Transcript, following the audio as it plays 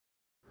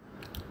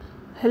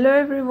Hello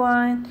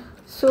everyone.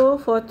 So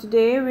for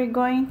today we're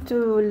going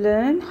to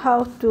learn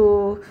how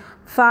to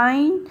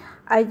find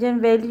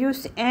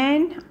eigenvalues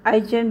and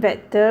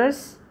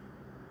eigenvectors.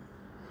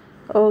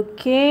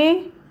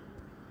 Okay.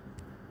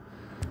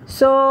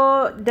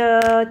 So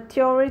the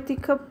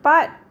theoretical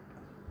part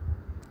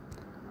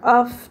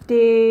of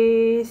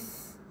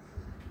this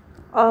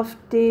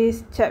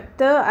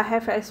chapter I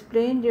have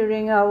explained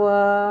during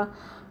our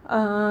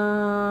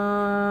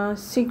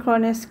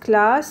synchronous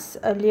class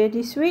earlier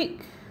this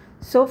week.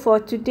 So for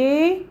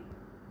today,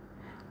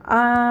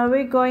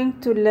 we're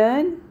going to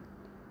learn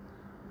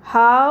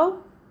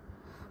how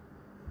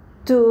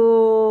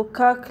to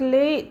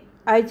calculate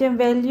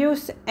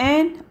eigenvalues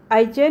and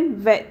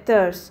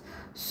eigenvectors.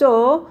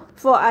 So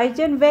for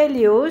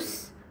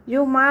eigenvalues,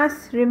 you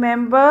must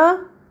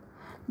remember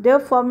the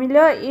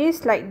formula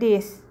is like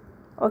this.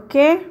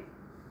 Okay?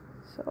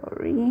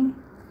 Sorry.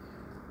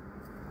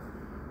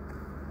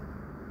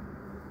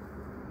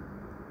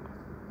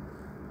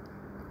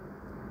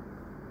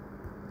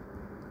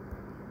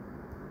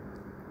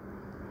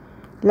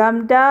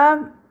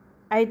 Lambda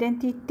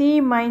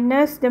identity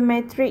minus the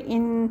matrix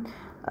in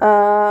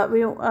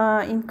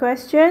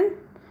question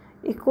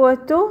equal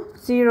to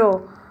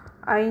 0.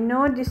 I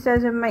know this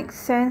doesn't make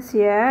sense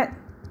yet,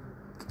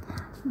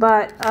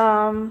 but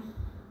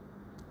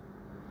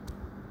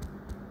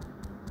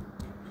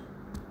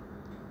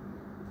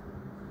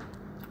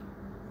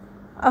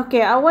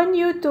okay, I want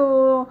you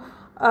to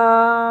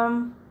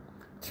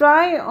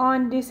try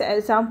on this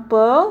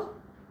example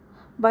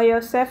by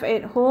yourself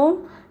at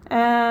home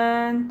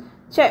and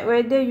check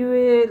whether you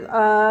will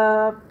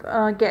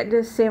get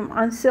the same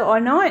answer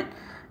or not.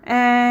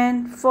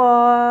 And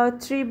for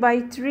 3 by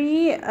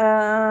 3,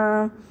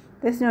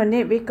 there's no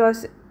need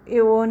because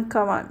it won't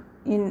come up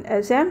in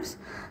exams.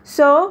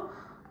 So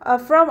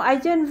from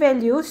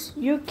eigenvalues,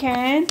 you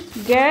can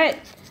get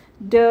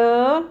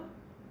the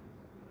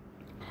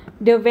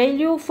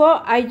value for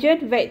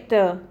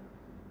eigenvector.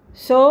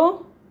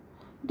 So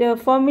the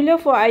formula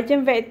for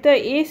eigenvector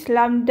is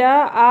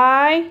lambda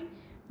I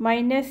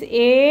minus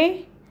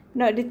A,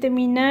 not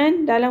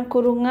determinant, dalam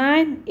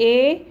kurungan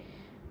A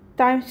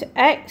times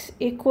X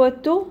equal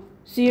to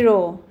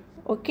 0.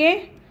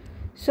 Okay?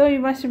 So you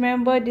must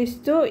remember these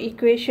two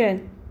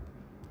equations.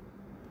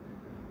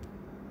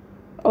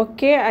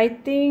 Okay,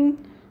 I think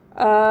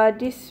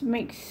this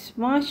makes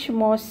much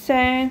more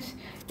sense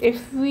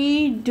if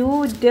we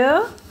do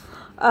the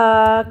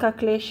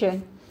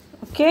calculation.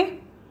 Okay?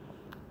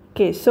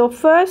 Okay, so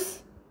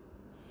first,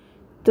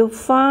 to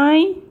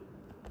find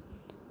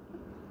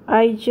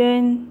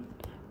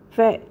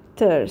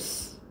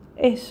eigenvectors.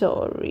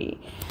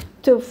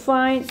 To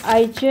find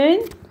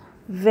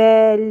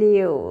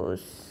eigenvalues.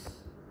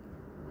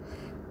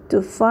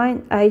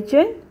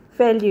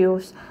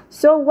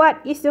 So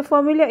what is the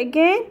formula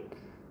again?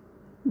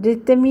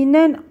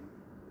 Determinant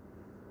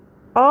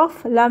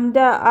of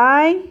lambda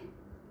I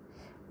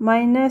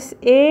minus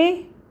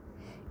A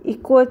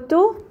equal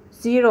to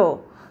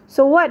 0.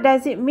 So what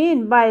does it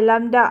mean by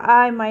lambda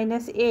I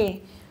minus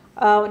A?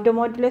 The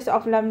modulus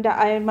of lambda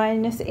I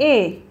minus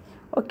A.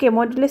 Okay,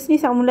 modulus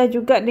ni sama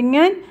juga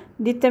dengan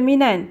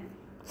determinant.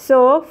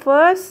 So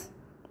first,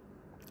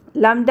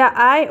 lambda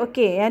I,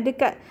 okay, yang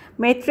dekat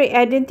matrix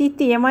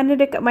identity, yang mana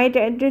dekat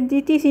matrix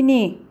identity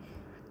sini,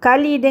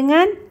 kali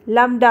dengan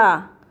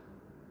lambda.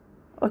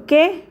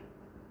 Okay,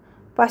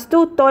 lepas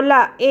tu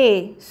tolak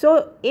A.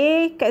 So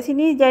A kat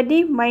sini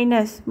jadi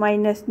minus,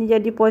 ni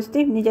jadi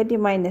positif, ni jadi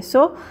minus.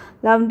 So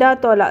lambda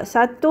tolak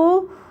 1,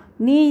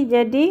 ni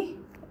jadi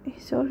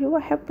sorry,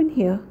 what happened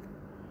here?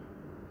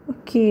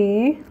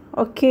 Okay.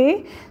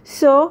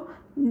 So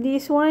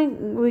this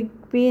one will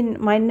be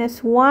minus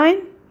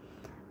 1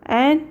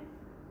 and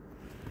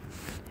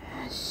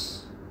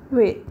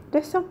wait,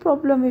 there's some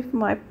problem with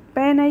my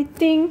pen, I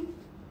think.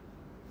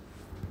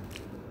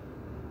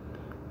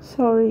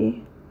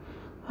 Sorry.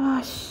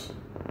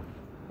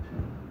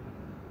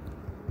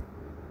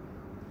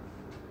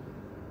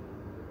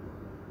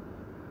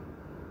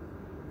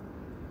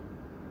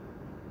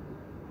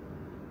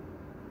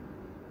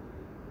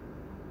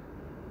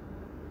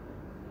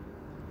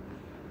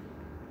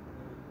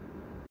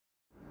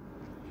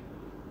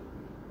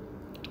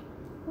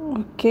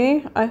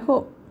 Okay, I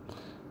hope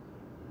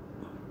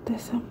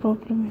there's some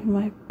problem with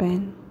my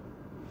pen.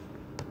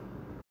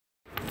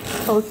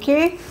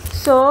 Okay,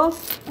 so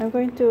I'm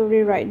going to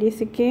rewrite this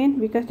again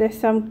because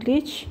there's some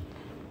glitch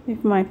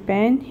with my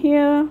pen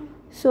here.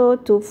 So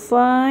to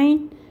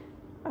find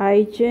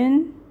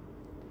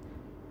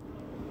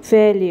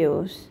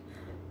eigenvalues,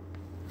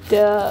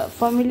 the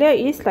formula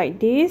is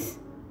like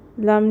this: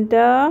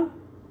 lambda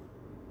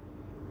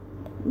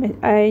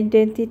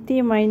identity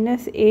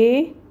minus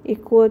A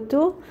equal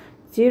to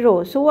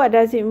 0. So what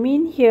does it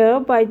mean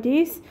here by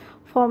this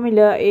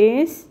formula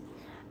is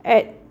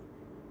at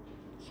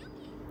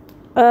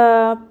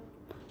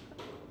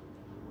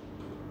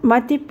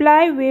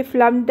multiply with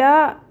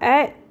lambda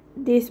at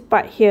this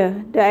part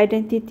here, the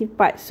identity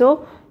part.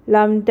 So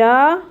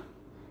lambda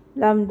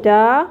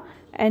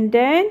and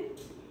then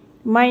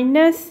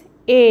minus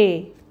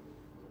A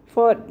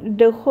for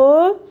the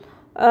whole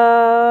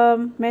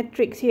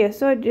matrix here.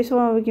 So this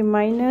one will be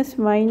minus,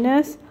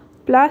 minus,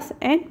 plus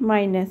and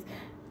minus,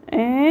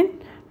 and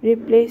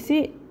replace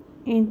it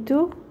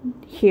into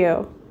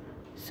here.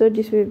 So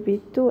this will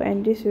be 2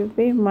 and this will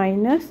be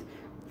minus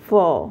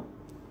 4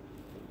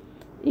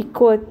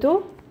 equal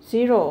to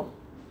 0.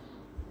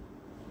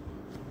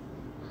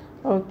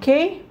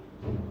 Okay.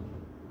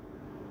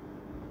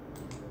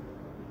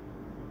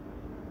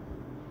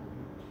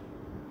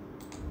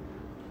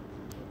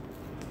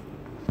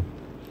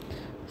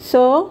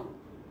 So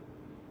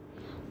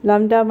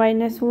lambda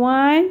minus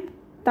 1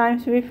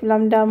 times with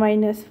lambda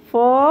minus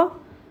 4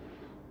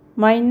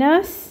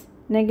 minus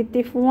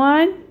negative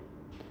 1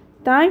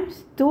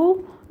 times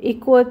 2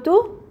 equal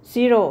to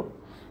 0.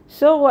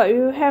 So what we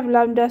will have,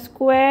 lambda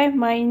square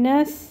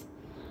minus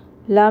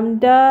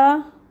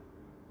lambda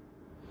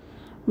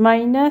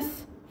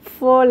minus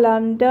 4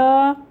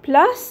 lambda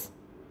plus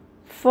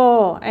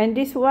 4, and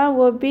this one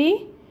will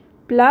be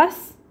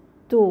plus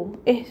 2.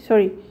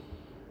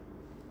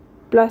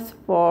 Plus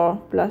 4,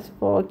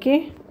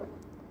 okay,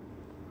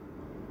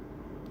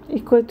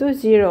 equal to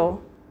 0.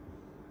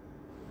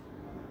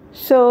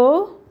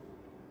 So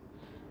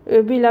it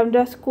will be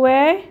lambda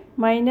square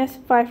minus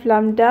 5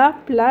 lambda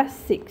plus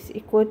 6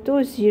 equal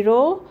to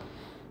 0.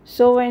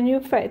 So when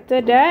you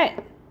factor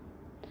that,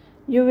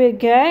 you will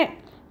get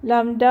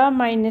lambda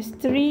minus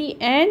 3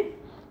 and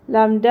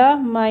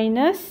lambda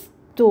minus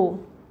 2.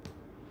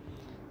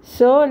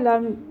 So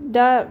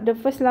lambda, the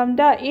first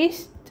lambda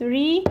is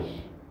 3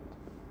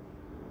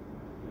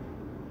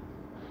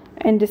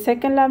 and the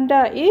second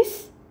lambda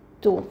is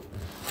 2.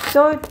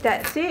 So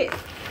that's it.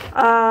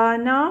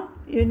 Now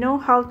you know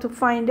how to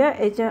find the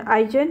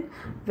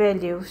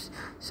eigenvalues.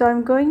 So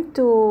I'm going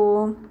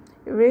to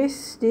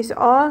erase this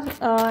all,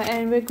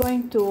 and I'm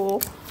going to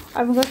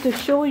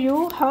show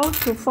you how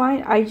to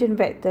find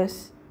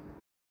eigenvectors.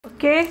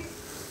 Okay,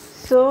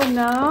 so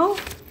now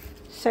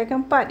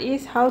second part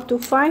is how to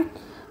find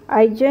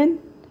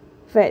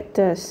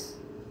eigenvectors.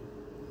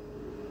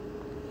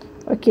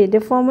 Okay,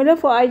 the formula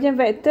for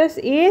eigenvectors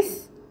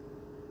is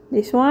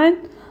this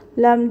one,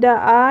 lambda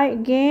I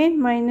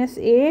again minus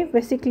a,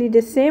 basically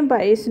the same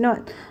but it's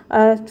not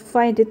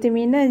find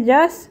determinant,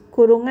 just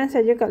kurungan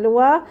saja kat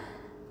luar,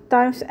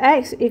 times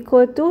x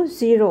equal to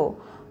 0.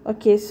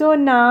 Okay, so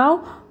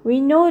now we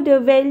know the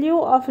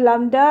value of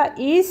lambda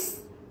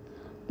is,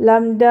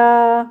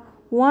 lambda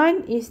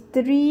 1 is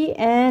 3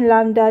 and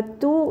lambda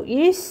 2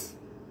 is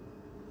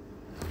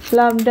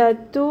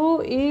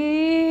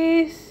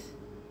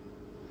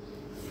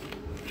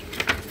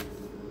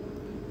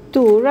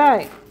 2,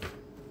 right?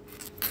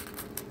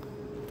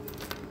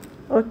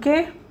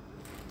 Okay,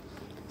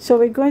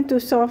 so we're going to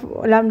solve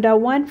lambda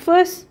 1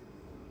 first.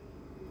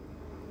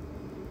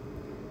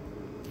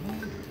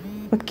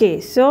 Okay,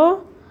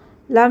 so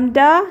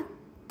lambda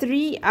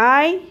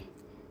 3i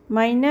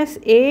minus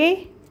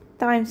a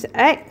times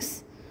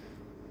x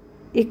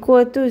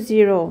equal to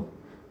 0.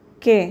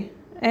 Okay,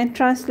 and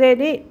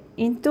translate it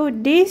into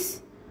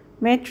this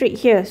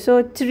matrix here.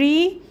 So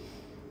 3,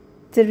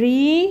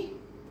 3,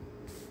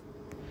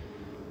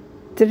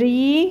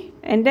 3,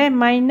 and then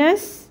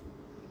minus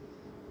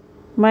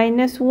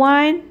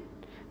 1,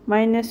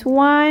 minus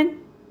 1,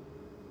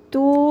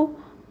 2,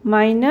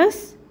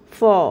 minus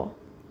 4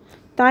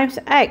 times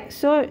x.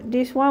 So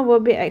this one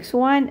will be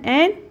x1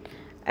 and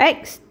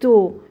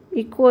x2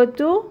 equal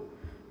to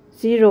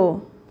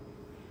 0.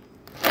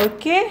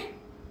 Okay,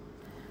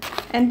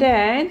 and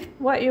then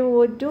what you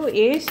would do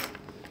is,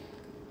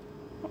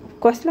 of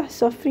course lah,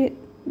 solve it.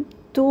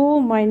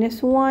 2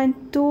 minus 1,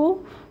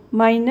 2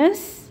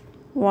 minus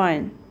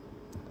 1,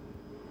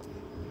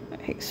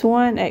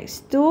 x1,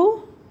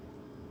 x2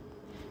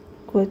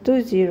 equal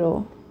to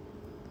 0.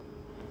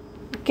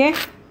 Okay,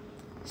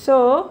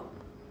 so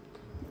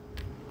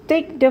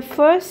take the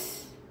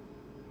first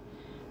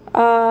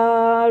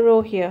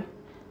row here.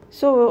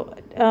 So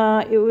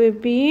it will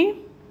be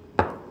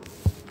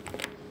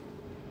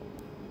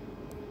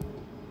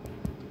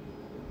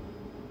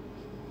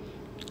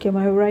okay,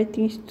 my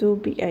writing is too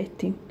big, I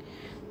think.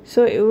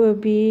 So it will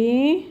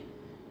be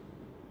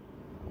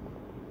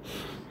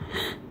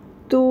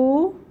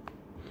 2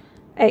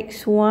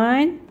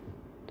 x1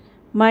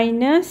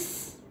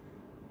 minus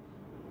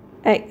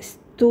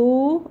x2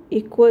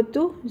 equal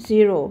to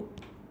 0.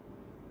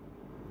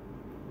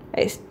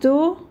 x2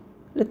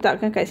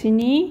 letakkan kat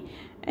sini,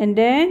 and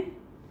then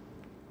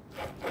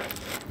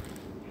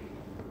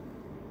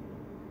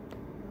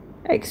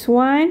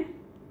x1,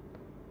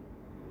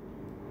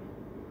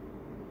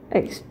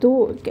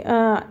 x2,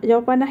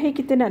 jawapan akhir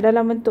kita nak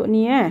dalam bentuk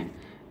ni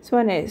So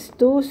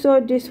x2,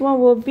 so this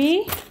one will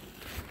be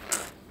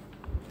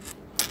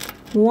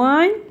 1,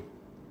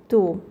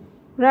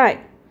 2,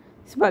 right?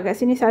 Sebab kat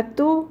sini 1,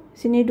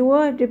 sini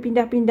 2, dia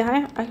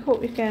pindah-pindah I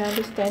hope you can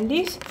understand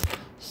this.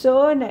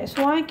 So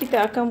next one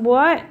kita akan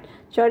buat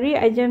cari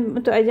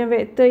untuk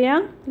eigenvector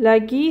yang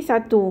lagi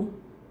 1.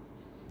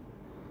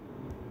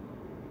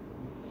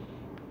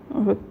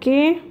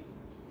 Okay,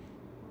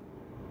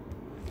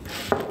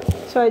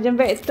 so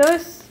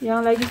eigenvectors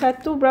yang lagi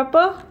 1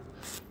 berapa?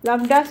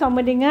 lambda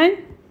sama dengan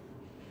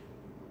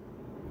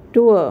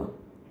 2.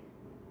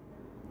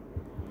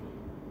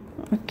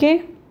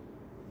 Okay.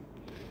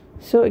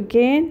 So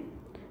again,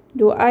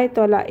 2i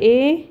tolak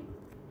a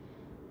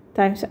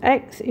times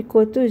x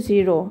equal to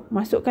 0.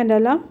 Masukkan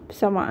dalam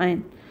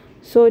persamaan.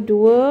 So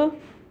 2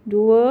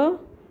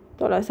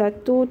 tolak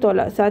 1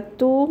 tolak 1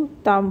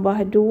 tambah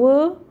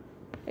 2.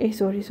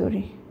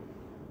 Sorry.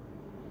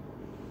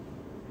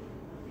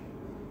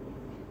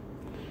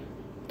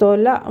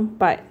 Tolak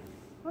 4.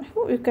 I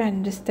hope you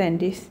can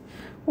understand this.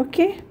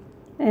 Okay.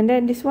 And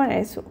then this one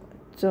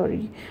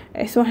x1,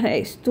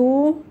 x2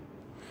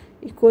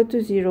 equal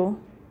to 0.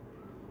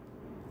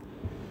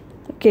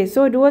 Okay,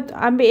 so 2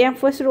 ambil yang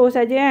first row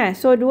saja.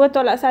 So 2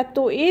 tolak 1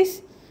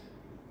 is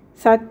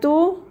 1,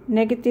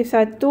 negatif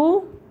 1,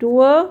 2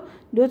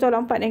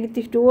 tolak 4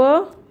 negatif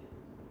 2.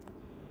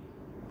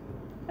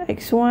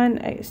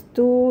 x1,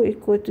 x2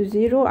 equal to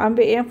 0.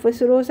 Ambil yang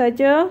first row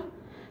saja.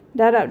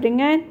 Darab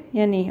dengan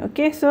yang ni.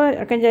 Okay, so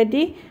akan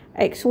jadi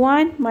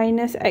x1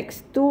 minus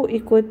x2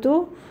 equal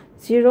to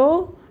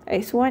 0.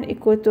 x1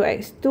 equal to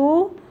x2.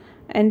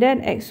 And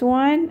then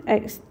x1,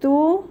 x2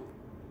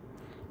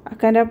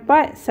 akan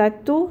dapat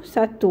 1,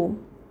 1.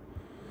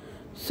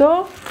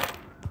 So,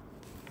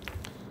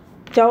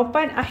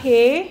 jawapan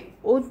akhir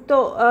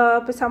untuk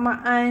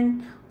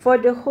persamaan for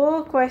the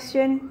whole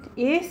question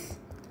is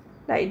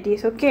like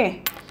this.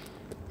 Okay.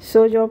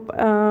 So,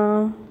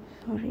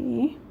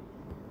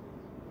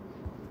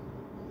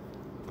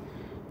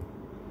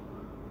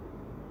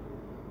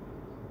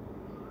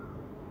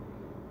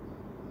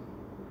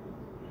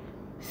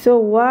 So,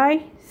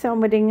 y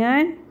sama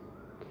dengan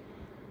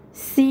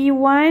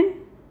C1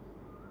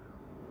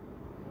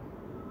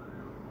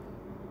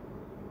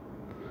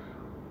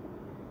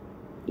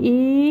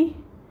 E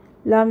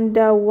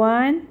lambda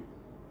 1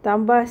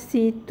 tambah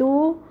C2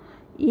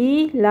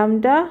 E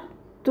lambda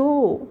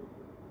 2.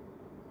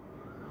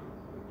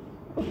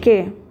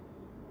 Okay.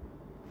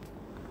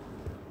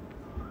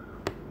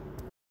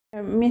 I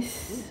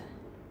miss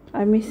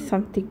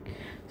something.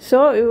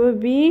 So, it will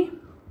be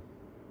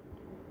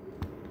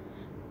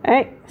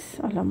x,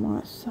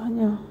 alamak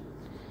susahnya.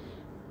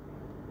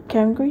 Okay,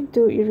 I'm going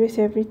to erase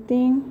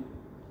everything.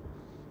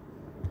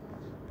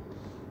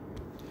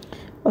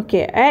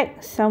 Okay,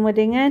 x sama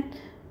dengan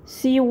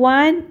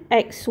C1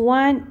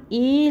 x1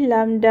 E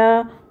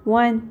lambda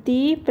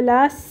 1t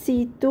plus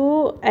C2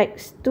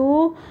 x2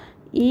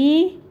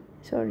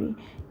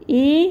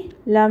 E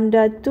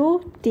lambda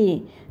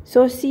 2t.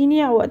 So,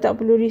 sini awak tak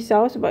perlu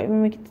risau sebab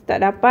memang kita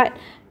tak dapat.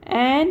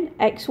 And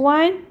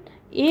x1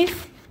 is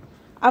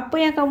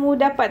apa yang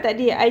kamu dapat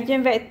tadi?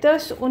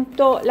 Eigenvectors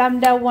untuk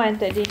lambda 1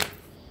 tadi.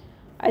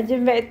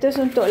 Eigenvectors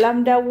untuk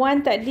lambda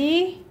 1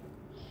 tadi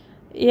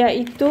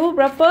iaitu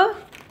berapa?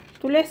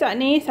 Tulis tak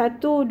ni? 1,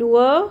 2.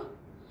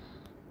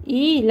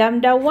 E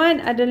lambda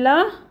 1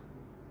 adalah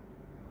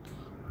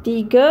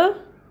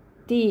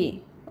 3t.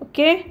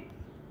 Okay.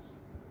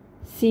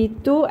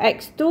 C2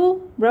 x2.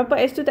 Berapa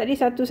x2 tadi?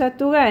 1, 1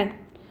 kan?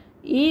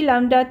 E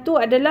lambda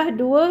 2 adalah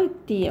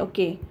 2t.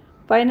 Okay.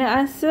 Final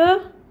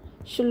answer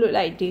should look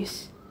like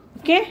this.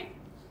 Okay.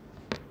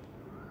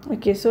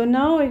 Okay, so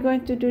now we're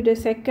going to do the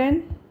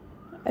second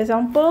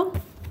example.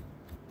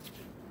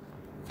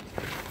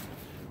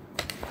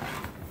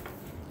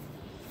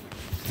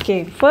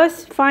 Okay,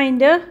 first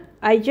find the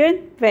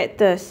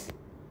eigenvectors.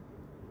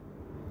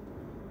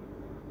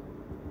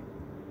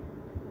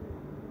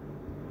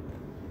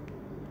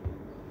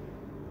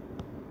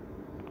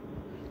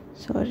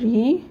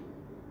 Sorry.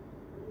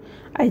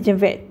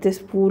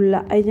 Eigenvectors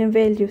pula.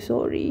 Eigenvalues,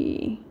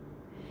 sorry.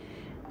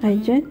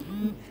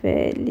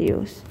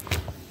 Eigenvalues.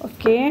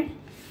 Okay.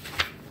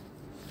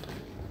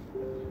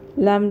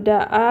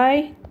 Lambda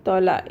I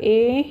tolak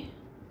A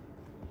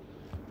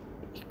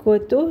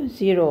equal to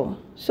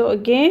 0. So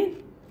again,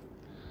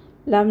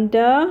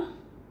 lambda,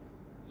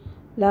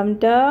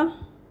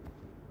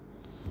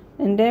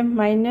 and then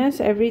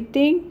minus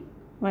everything.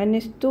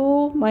 Minus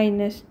 2,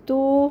 minus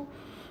 2,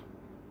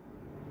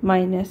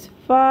 minus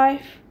 5,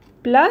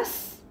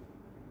 plus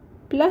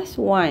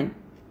 1.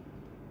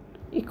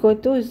 Equal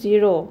to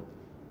 0.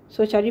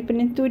 So, cari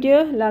penentu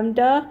dia.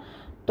 Lambda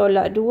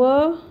tolak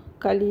 2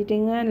 kali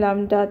dengan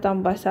lambda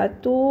tambah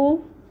 1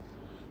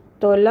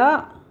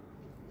 tolak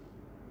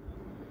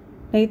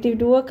negatif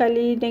 2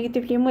 kali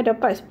negatif 5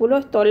 dapat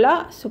 10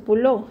 tolak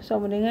 10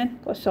 sama dengan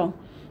 0.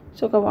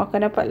 So, kamu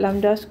akan dapat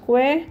lambda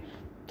square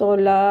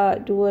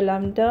tolak 2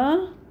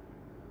 lambda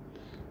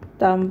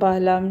tambah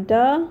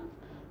lambda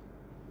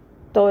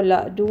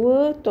tolak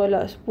 2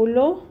 tolak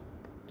 10.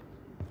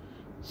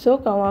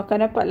 So, kamu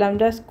akan dapat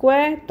lambda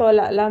square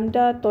tolak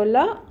lambda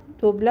tolak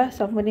 12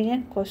 sama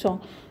dengan 0.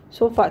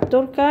 So,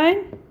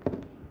 faktorkan.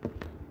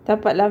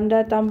 Dapat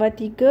lambda tambah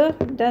 3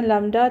 dan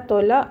lambda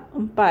tolak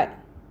 4.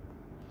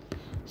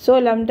 So,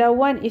 lambda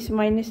 1 is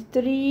minus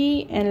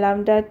 3 and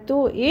lambda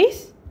 2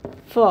 is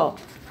 4.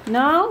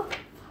 Now,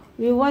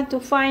 we want to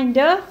find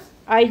the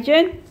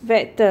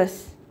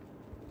eigenvectors.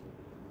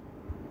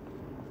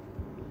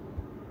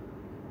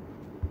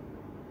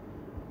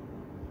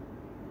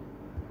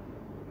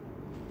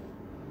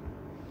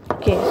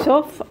 Okay,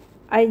 so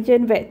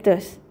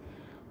eigenvectors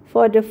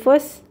for the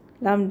first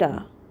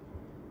lambda.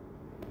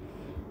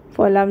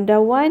 For lambda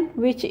 1,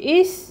 which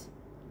is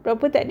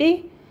berapa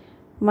tadi?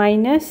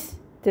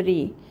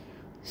 -3.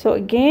 So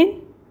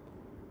again,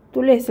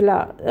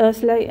 tulislah.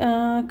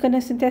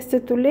 Kena sentiasa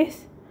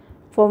tulis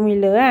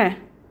formula.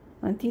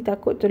 Nanti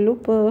takut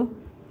terlupa.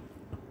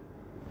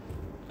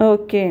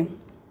 Okay.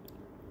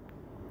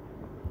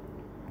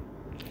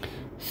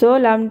 So,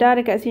 lambda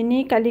dekat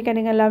sini kalikan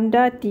dengan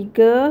lambda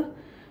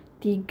 3.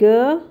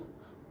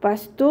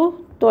 Lepas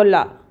tu,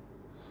 tolak.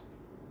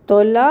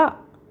 Tolak.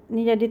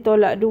 Ni jadi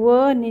tolak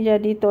 2. Ni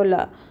jadi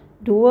tolak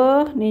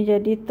 2. Ni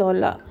jadi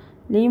tolak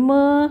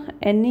 5.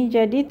 And ni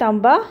jadi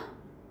tambah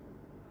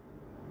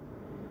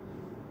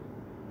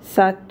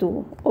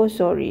 1. Oh,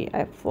 sorry.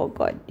 I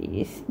forgot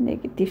this.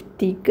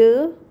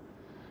 -3.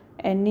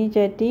 And ni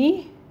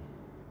jadi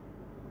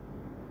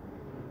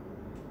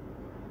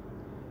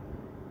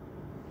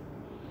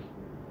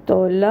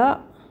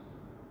tolak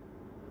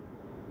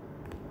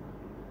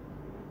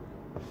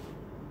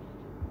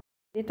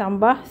dia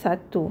tambah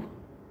 1.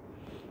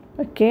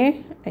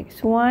 Okay,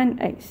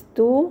 x1,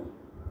 x2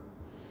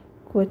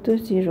 equal to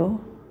 0.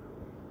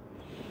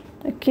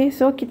 Okay,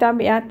 so kita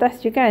ambil yang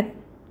atas je kan.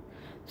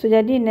 So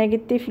jadi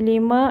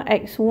 -5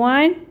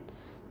 x1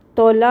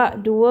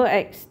 tolak 2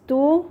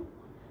 x2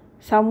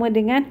 sama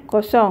dengan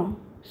 0.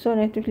 So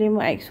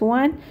 -5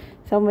 x1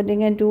 sama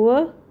dengan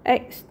 2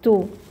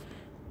 x2.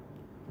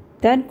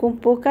 Dan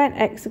kumpulkan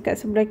x dekat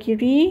sebelah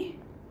kiri,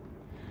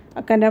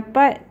 akan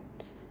dapat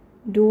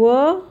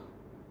 2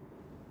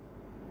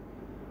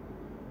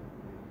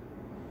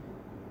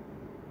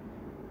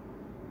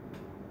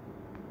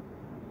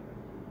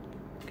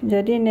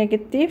 jadi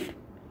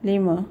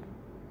 -5.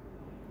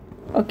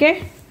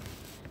 Okay.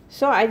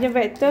 So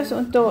eigenvectors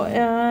untuk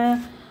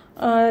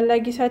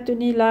lagi satu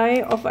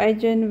nilai of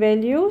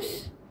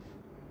eigenvalues.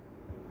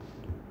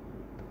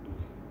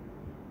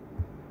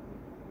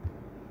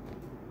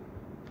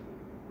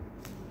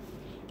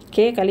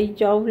 Okay, kali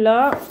hijau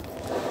pula.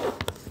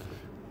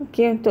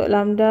 Okay, untuk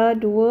lambda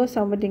 2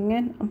 sama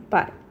dengan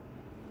 4.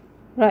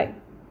 Right.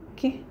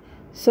 Okay.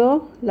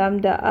 So,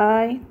 lambda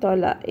I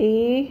tolak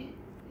A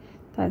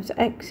times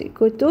X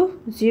equal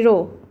to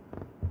 0.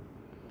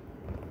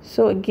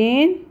 So,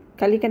 again,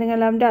 kalikan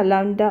dengan lambda.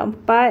 Lambda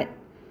 4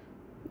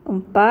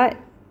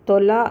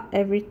 tolak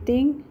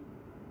everything.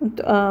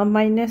 Untuk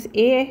minus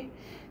A.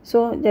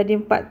 So, jadi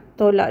 4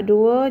 tolak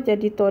 2.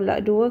 Jadi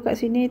tolak 2 kat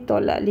sini.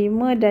 Tolak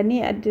 5. Dan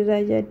ni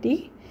adalah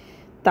jadi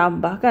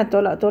tambah kan.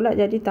 Tolak-tolak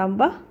jadi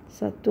tambah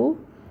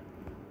 1.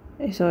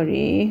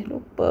 Sorry.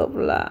 Lupa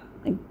pula.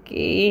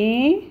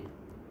 Okay.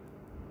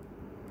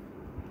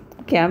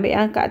 Okay, ambil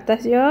yang kat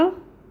atas je.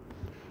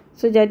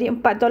 So, jadi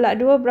 4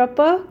 tolak 2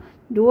 berapa?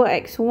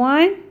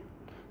 2x1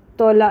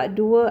 tolak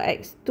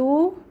 2x2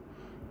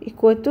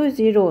 equal to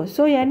 0.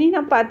 So, yang ni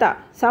nampak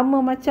tak?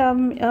 Sama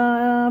macam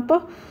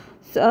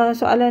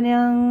soalan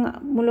yang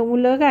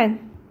mula-mula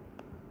kan?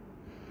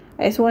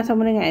 x1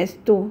 sama dengan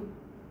x2.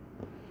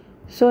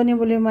 So, ni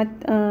boleh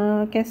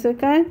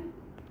cancelkan.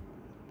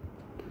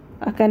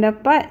 Akan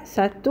dapat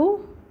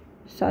 1,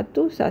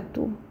 1,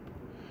 1.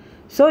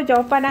 So,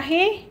 jawapan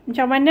akhir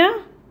macam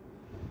mana?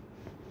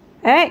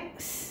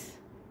 X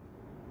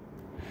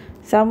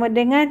sama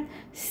dengan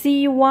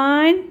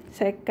C1.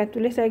 Saya akan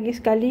tulis lagi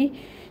sekali.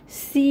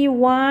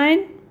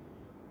 C1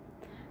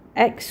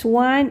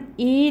 X1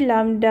 E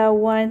lambda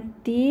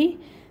 1 T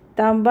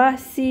tambah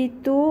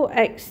C2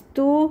 X2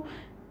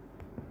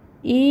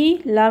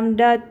 E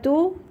lambda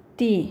 2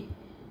 T.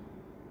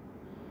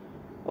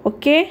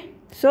 Okay.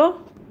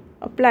 So,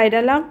 apply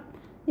dalam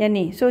yang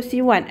ni. So,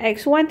 C1.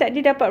 X1 tadi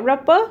dapat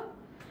berapa?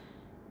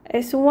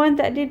 X1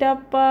 tadi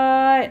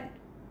dapat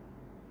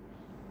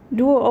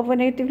 2 over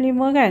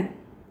 -5 kan?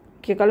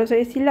 Okay, kalau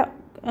saya silap,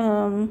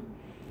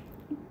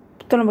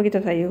 tolong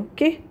beritahu saya.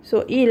 Okay.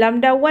 So, E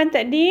lambda 1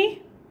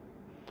 tadi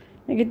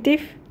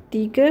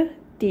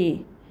 -3T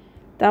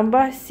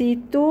tambah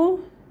C2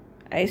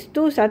 X2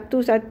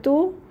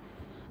 1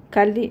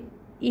 kali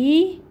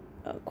E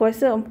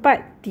kuasa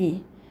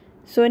 4T.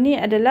 So, ni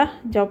adalah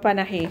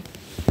jawapan akhir.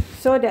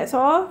 So, that's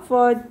all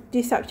for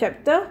this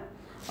subchapter.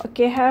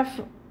 Okay,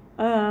 have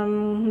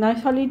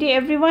nice holiday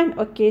everyone.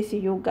 Okay, see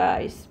you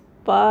guys.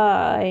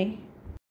 Bye.